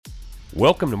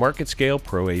Welcome to Market Scale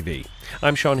Pro AV.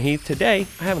 I'm Sean Heath. Today,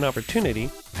 I have an opportunity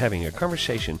of having a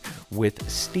conversation with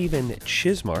Stephen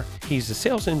Chismar. He's a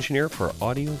sales engineer for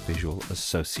Audio Visual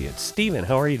Associates. Stephen,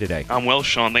 how are you today? I'm well,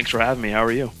 Sean. Thanks for having me. How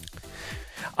are you?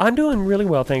 I'm doing really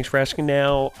well. Thanks for asking.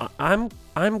 Now, I'm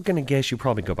going to guess you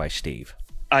probably go by Steve.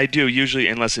 I do, usually,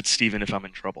 unless it's Steven if I'm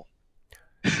in trouble.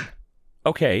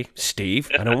 Okay,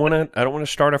 Steve. I don't want to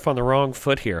start off on the wrong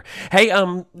foot here. Hey,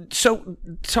 so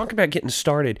talk about getting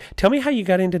started. Tell me how you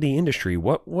got into the industry.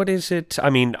 What is it?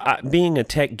 I mean, being a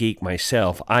tech geek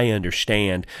myself, I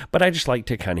understand, but I just like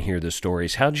to kind of hear the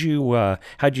stories. How'd you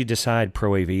decide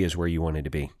Pro AV is where you wanted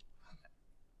to be?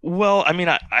 Well, I mean,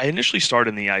 I initially started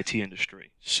in the IT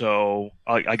industry, so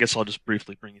I guess I'll just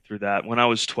briefly bring you through that. When I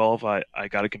was 12, I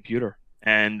got a computer,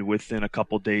 and within a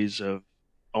couple days of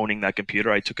owning that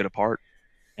computer, I took it apart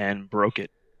and broke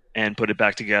it and put it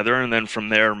back together, and then from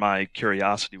there, my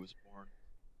curiosity was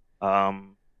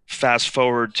born. Fast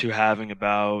forward to having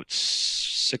about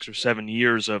 6 or 7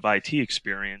 years of IT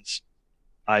experience,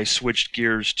 I switched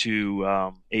gears to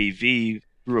AV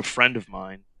through a friend of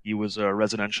mine. He was a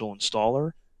residential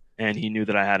installer, and he knew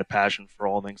that I had a passion for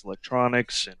all things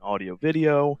electronics and audio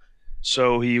video.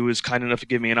 So he was kind enough to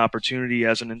give me an opportunity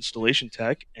as an installation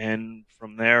tech, and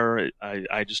from there,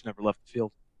 I just never left the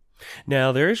field.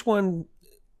 Now, there's one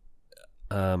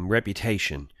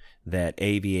reputation that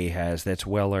AVA has that's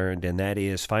well earned, and that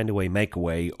is find a way, make a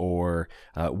way, or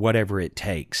whatever it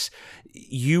takes.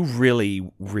 You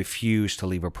really refuse to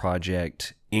leave a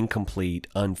project incomplete,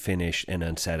 unfinished, and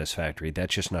unsatisfactory.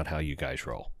 That's just not how you guys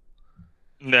roll.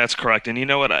 That's correct. And you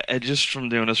know what? I just from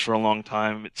doing this for a long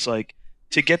time, it's like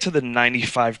to get to the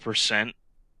 95%,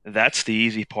 that's the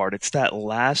easy part. It's that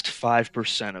last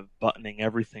 5% of buttoning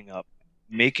everything up,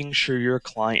 making sure your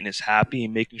client is happy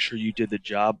and making sure you did the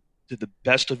job to the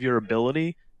best of your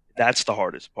ability. That's the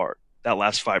hardest part, that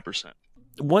last 5%.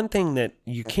 One thing that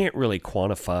you can't really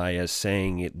quantify as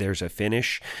saying there's a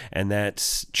finish, and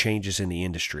that's changes in the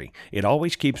industry. It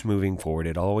always keeps moving forward.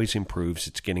 It always improves.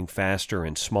 It's getting faster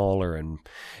and smaller, and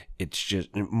it's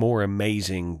just more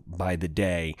amazing by the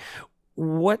day.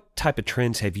 What type of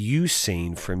trends have you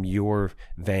seen from your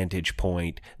vantage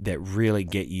point that really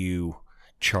get you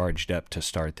charged up to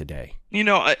start the day? You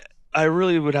know, I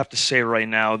really would have to say right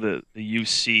now that the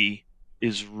UC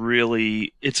is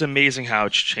really, it's amazing how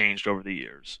it's changed over the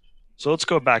years. So let's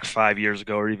go back 5 years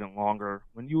ago or even longer.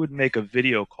 When you would make a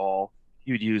video call,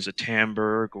 you'd use a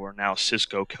Tandberg or now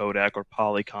Cisco codec or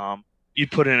Polycom.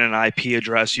 You'd put in an IP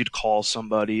address, you'd call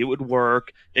somebody, it would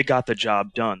work, it got the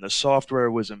job done. The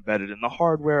software was embedded in the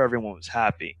hardware, everyone was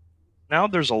happy. Now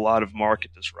there's a lot of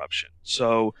market disruption.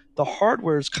 So the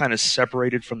hardware is kind of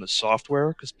separated from the software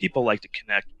because people like to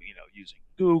connect, using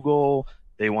Google.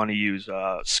 They want to use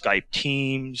Skype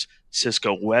Teams,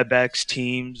 Cisco WebEx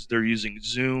Teams. They're using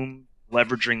Zoom,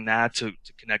 leveraging that to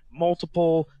connect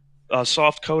multiple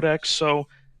soft codecs. So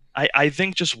I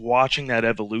think just watching that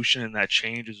evolution and that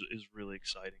change is really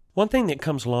exciting. One thing that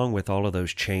comes along with all of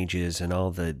those changes and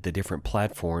all the different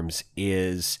platforms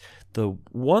is the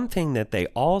one thing that they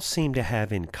all seem to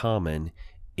have in common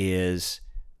is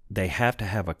they have to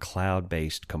have a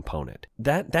cloud-based component.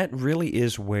 That really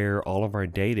is where all of our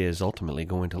data is ultimately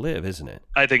going to live, isn't it?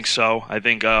 I think so. I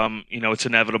think it's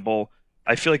inevitable.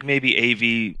 I feel like maybe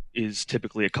AV is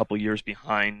typically a couple years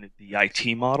behind the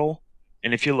IT model.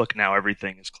 And if you look now,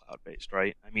 everything is cloud-based,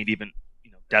 right? I mean, even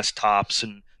desktops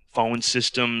and phone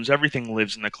systems, everything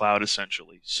lives in the cloud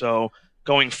essentially. So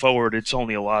going forward, it's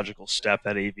only a logical step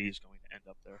that AV is going to end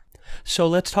up there. So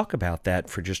let's talk about that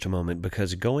for just a moment,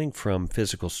 because going from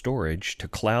physical storage to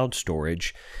cloud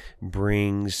storage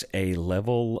brings a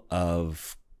level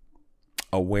of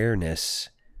awareness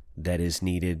that is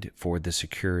needed for the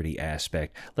security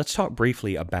aspect. Let's talk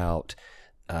briefly about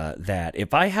that.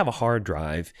 If I have a hard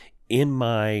drive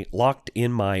locked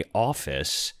in my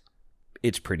office,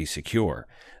 it's pretty secure.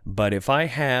 But if I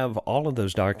have all of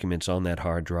those documents on that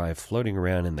hard drive floating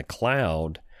around in the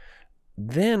cloud,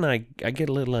 then I get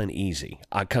a little uneasy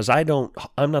because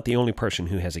I'm not the only person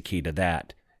who has a key to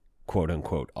that quote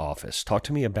unquote office. Talk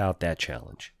to me about that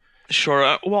challenge.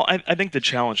 Sure. Well, I think the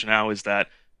challenge now is that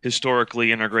historically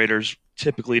integrators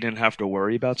typically didn't have to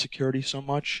worry about security so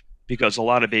much because a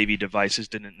lot of AV devices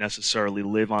didn't necessarily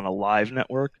live on a live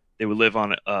network. They would live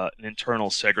on an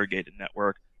internal segregated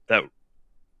network that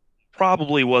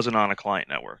probably wasn't on a client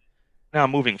network. Now,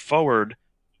 moving forward,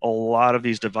 a lot of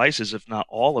these devices, if not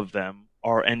all of them,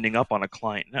 are ending up on a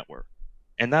client network.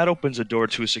 And that opens a door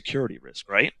to a security risk,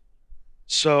 right?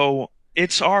 So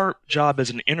it's our job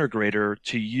as an integrator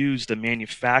to use the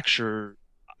manufacturer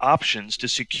options to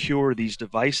secure these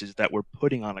devices that we're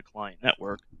putting on a client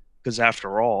network because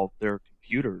after all, they're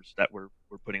computers that we're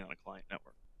putting on a client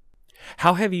network.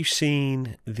 How have you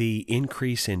seen the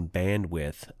increase in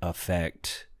bandwidth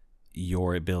affect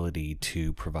your ability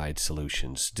to provide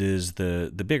solutions? Does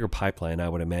the bigger pipeline, I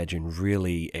would imagine,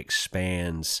 really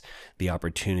expands the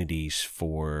opportunities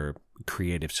for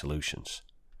creative solutions?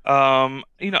 I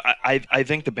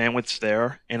think the bandwidth's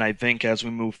there, and I think as we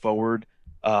move forward,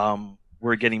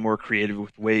 we're getting more creative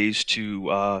with ways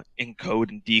to encode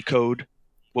and decode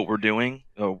what we're doing.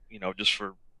 Just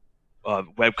for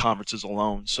web conferences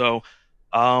alone. So,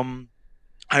 um,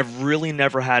 I've really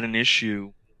never had an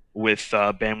issue with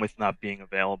bandwidth not being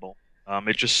available.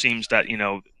 It just seems that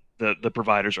the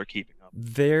providers are keeping up.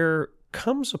 There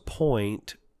comes a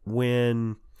point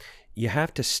when you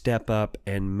have to step up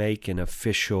and make an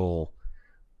official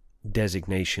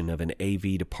designation of an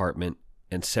AV department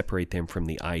and separate them from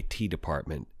the IT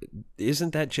department.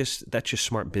 Isn't that's just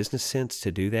smart business sense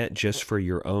to do that just for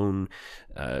your own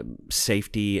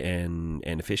safety and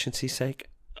efficiency's sake?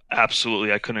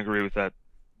 Absolutely, I couldn't agree with that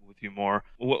with you more.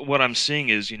 What I'm seeing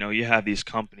is, you have these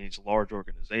companies, large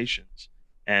organizations,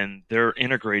 and they're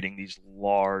integrating these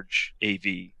large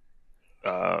AV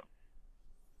uh,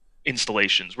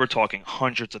 installations. We're talking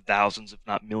hundreds of thousands, if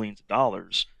not millions of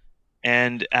dollars.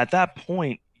 And at that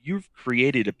point, you've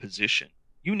created a position.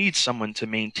 You need someone to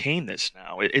maintain this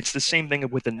now. It's the same thing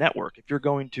with the network. If you're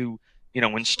going to,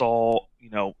 install,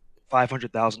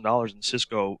 $500,000 in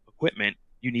Cisco equipment,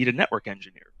 you need a network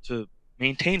engineer to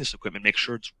maintain this equipment, make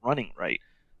sure it's running right.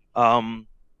 Um,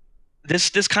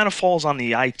 this kind of falls on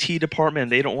the IT department,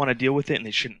 and they don't want to deal with it, and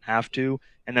they shouldn't have to.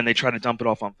 And then they try to dump it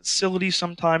off on facilities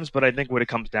sometimes. But I think what it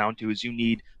comes down to is you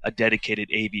need a dedicated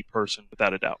AV person,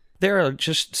 without a doubt. There are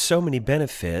just so many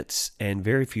benefits and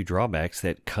very few drawbacks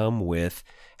that come with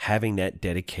having that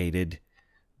dedicated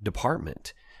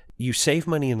department. You save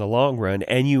money in the long run,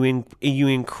 and you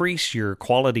increase your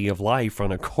quality of life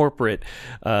on a corporate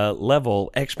level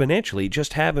exponentially.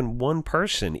 Just having one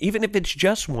person, even if it's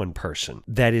just one person,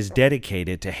 that is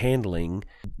dedicated to handling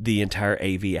the entire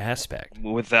AV aspect.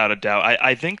 Without a doubt.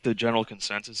 I think the general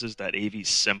consensus is that AV is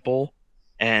simple,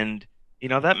 and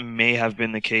that may have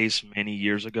been the case many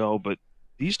years ago, but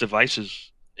these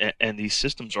devices and these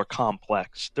systems are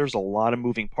complex. There's a lot of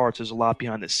moving parts. There's a lot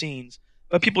behind the scenes,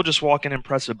 but people just walk in and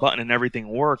press a button and everything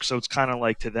works. So it's kind of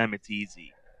like, to them, it's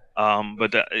easy.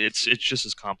 But it's just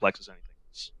as complex as anything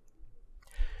else.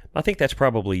 I think that's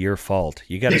probably your fault.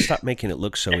 You got to stop making it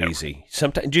look so easy.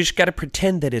 Sometimes you just got to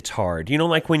pretend that it's hard.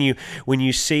 Like when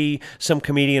you see some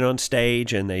comedian on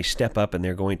stage and they step up and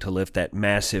they're going to lift that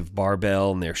massive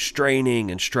barbell and they're straining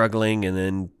and struggling, and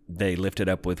then they lift it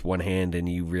up with one hand and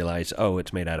you realize, oh,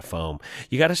 it's made out of foam.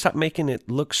 You got to stop making it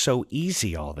look so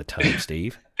easy all the time,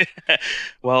 Steve.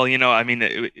 Well, I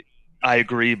mean, I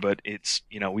agree, but it's,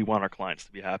 we want our clients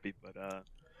to be happy. But, I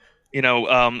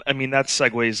mean, that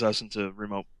segues us into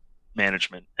remote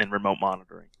management and remote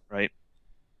monitoring, right?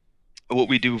 What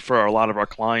we do for a lot of our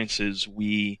clients is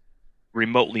we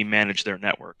remotely manage their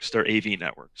networks, their AV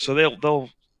networks. So they'll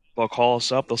call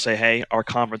us up. They'll say, "Hey, our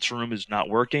conference room is not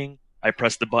working. I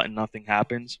press the button, nothing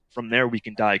happens." From there, we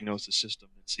can diagnose the system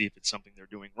and see if it's something they're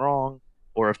doing wrong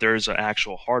or if there is an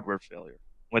actual hardware failure.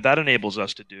 What that enables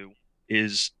us to do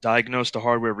is diagnose the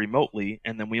hardware remotely,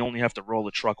 and then we only have to roll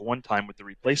the truck one time with the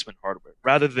replacement hardware,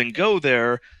 rather than go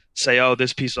there, say, "Oh,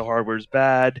 this piece of hardware is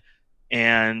bad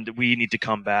and we need to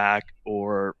come back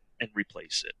and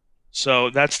replace it." So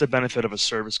that's the benefit of a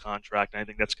service contract, and I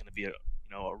think that's going to be a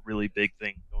really big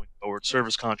thing going forward: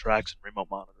 service contracts and remote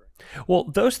monitoring. Well,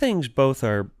 those things both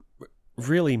are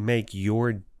really make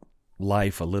your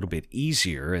life a little bit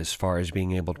easier as far as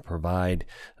being able to provide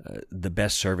the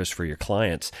best service for your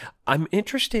clients. I'm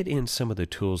interested in some of the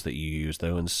tools that you use,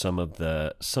 though, and some of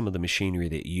the machinery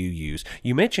that you use.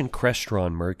 You mentioned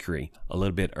Crestron Mercury a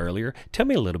little bit earlier. Tell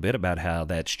me a little bit about how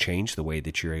that's changed the way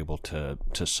that you're able to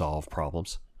solve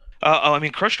problems. I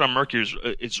mean, Crestron Mercury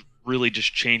is really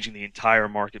just changing the entire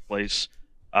marketplace.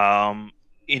 And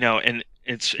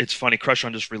it's funny.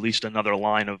 Crestron just released another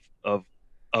line of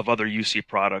other UC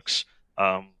products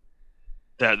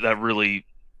that really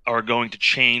are going to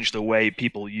change the way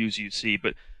people use UC.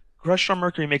 But Crestron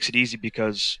Mercury makes it easy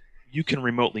because you can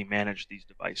remotely manage these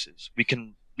devices. We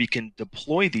can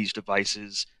deploy these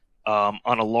devices on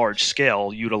a large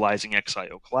scale utilizing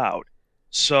XIO Cloud.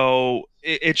 So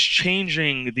it's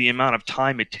changing the amount of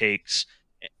time it takes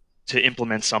to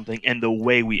implement something and the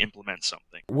way we implement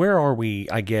something. Where are we,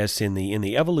 I guess, in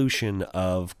the evolution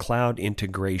of cloud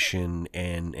integration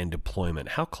and deployment?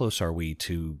 How close are we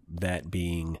to that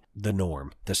being the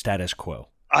norm, the status quo?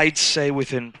 I'd say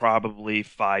within probably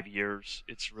 5 years,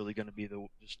 it's really going to be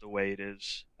just the way it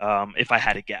is. If I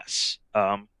had to guess,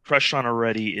 Crestron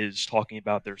already is talking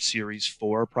about their Series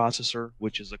 4 processor,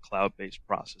 which is a cloud-based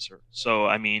processor. So,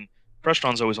 I mean,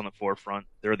 Crestron's always on the forefront.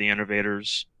 They're the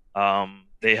innovators.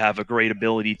 They have a great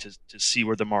ability to see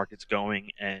where the market's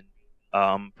going and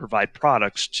provide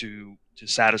products to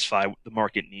satisfy the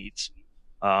market needs.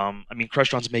 I mean,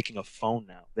 Crestron's making a phone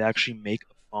now. They actually make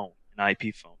a phone, an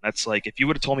IP phone. That's like, if you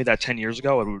would have told me that 10 years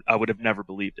ago, I would have never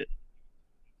believed it.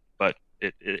 But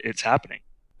it's happening.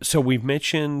 So we've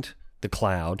mentioned the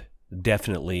cloud,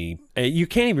 definitely. You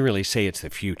can't even really say it's the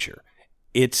future.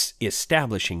 It's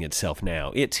establishing itself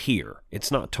now. It's here.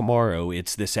 It's not tomorrow.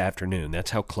 It's this afternoon.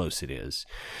 That's how close it is.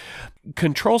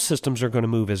 Control systems are going to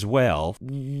move as well.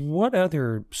 What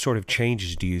other sort of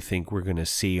changes do you think we're going to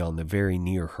see on the very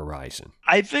near horizon?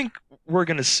 I think we're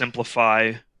going to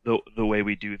simplify the way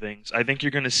we do things. I think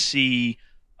you're going to see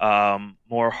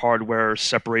more hardware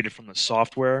separated from the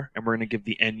software, and we're going to give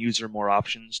the end user more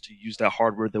options to use that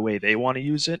hardware the way they want to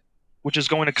use it, which is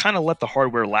going to kind of let the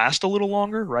hardware last a little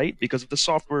longer, right? Because if the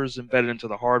software is embedded into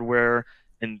the hardware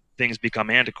and things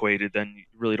become antiquated, then you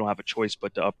really don't have a choice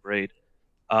but to upgrade.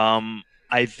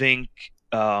 I think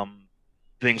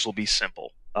things will be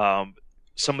simple.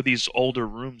 Some of these older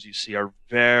rooms you see are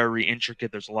very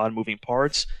intricate. There's a lot of moving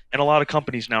parts, and a lot of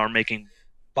companies now are making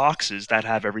boxes that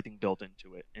have everything built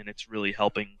into it, and it's really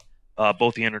helping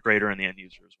both the integrator and the end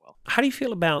user as well. How do you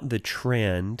feel about the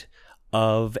trend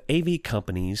of AV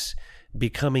companies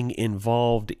becoming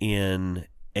involved in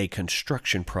a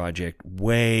construction project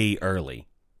way early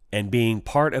and being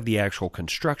part of the actual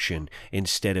construction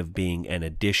instead of being an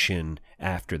addition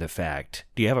after the fact?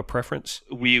 Do you have a preference?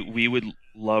 We would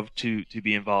love to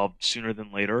be involved sooner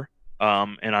than later,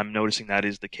 and I'm noticing that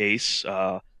is the case.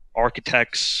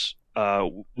 Architects,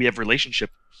 we have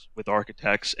relationships with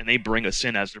architects, and they bring us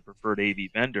in as their preferred AV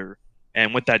vendor.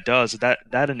 And what that does is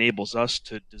that enables us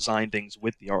to design things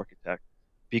with the architect,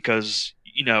 because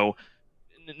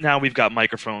now we've got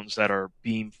microphones that are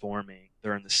beam forming.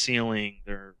 They're in the ceiling.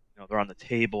 They're on the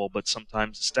table, but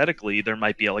sometimes aesthetically there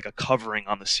might be like a covering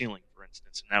on the ceiling, for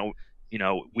instance. And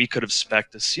now we could have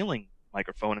spec'd a ceiling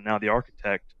microphone, and now the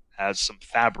architect has some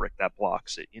fabric that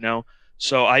blocks it.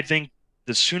 So I think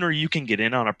the sooner you can get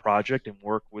in on a project and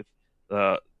work with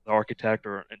the architect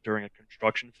or during a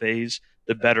construction phase,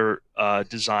 the better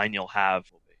design you'll have.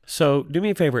 So do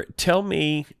me a favor. Tell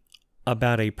me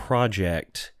about a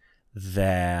project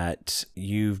that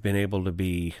you've been able to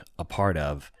be a part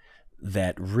of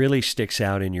that really sticks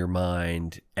out in your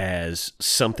mind as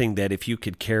something that if you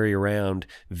could carry around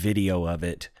video of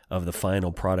it, of the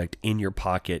final product in your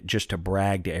pocket just to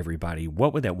brag to everybody,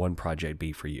 what would that one project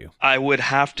be for you? I would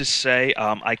have to say,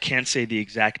 I can't say the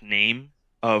exact name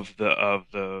of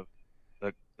the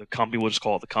company. We'll just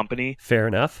call it the company. Fair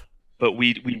enough. But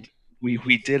we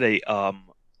did a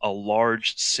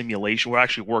large simulation. We're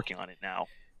actually working on it now.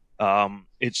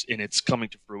 It's coming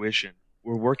to fruition.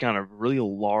 We're working on a really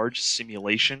large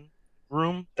simulation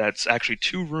room that's actually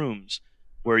 2 rooms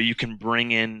where you can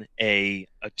bring in a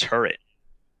turret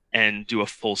and do a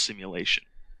full simulation.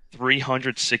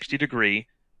 360 degree.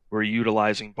 We're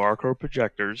utilizing barcode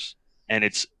projectors, and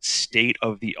it's state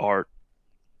of the art.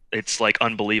 It's like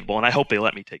unbelievable, and I hope they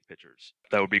let me take pictures.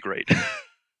 That would be great.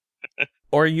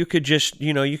 Or you could just,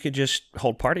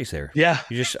 hold parties there. Yeah.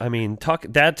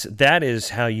 That is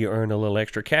how you earn a little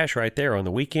extra cash right there on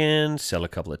the weekend, sell a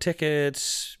couple of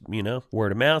tickets,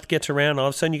 word of mouth gets around, all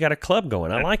of a sudden you got a club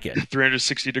going. I like it.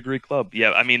 360 degree club.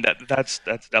 Yeah, I mean that's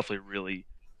definitely really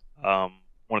one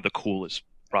of the coolest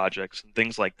projects and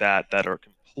things like that are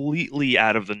completely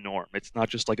out of the norm. It's not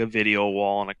just like a video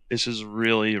wall, and this is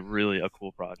really, really a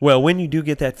cool project. Well, when you do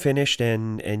get that finished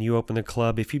and you open the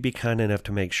club, if you'd be kind enough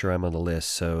to make sure I'm on the list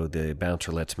so the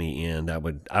bouncer lets me in, I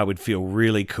would feel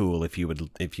really cool if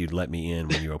you'd let me in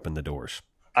when you open the doors.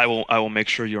 I will make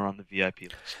sure you're on the VIP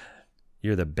list.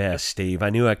 You're the best, Steve.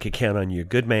 I knew I could count on you.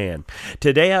 Good man.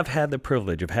 Today, I've had the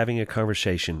privilege of having a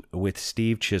conversation with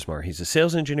Steve Chismar. He's a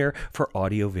sales engineer for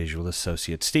Audiovisual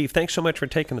Associates. Steve, thanks so much for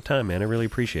taking the time, man. I really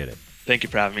appreciate it. Thank you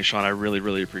for having me, Sean. I really,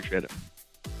 really appreciate it.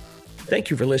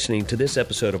 Thank you for listening to this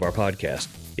episode of our podcast.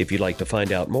 If you'd like to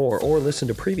find out more or listen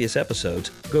to previous episodes,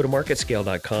 go to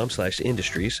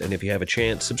marketscale.com/industries. And if you have a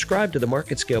chance, subscribe to the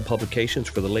MarketScale publications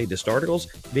for the latest articles,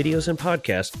 videos, and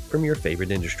podcasts from your favorite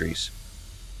industries.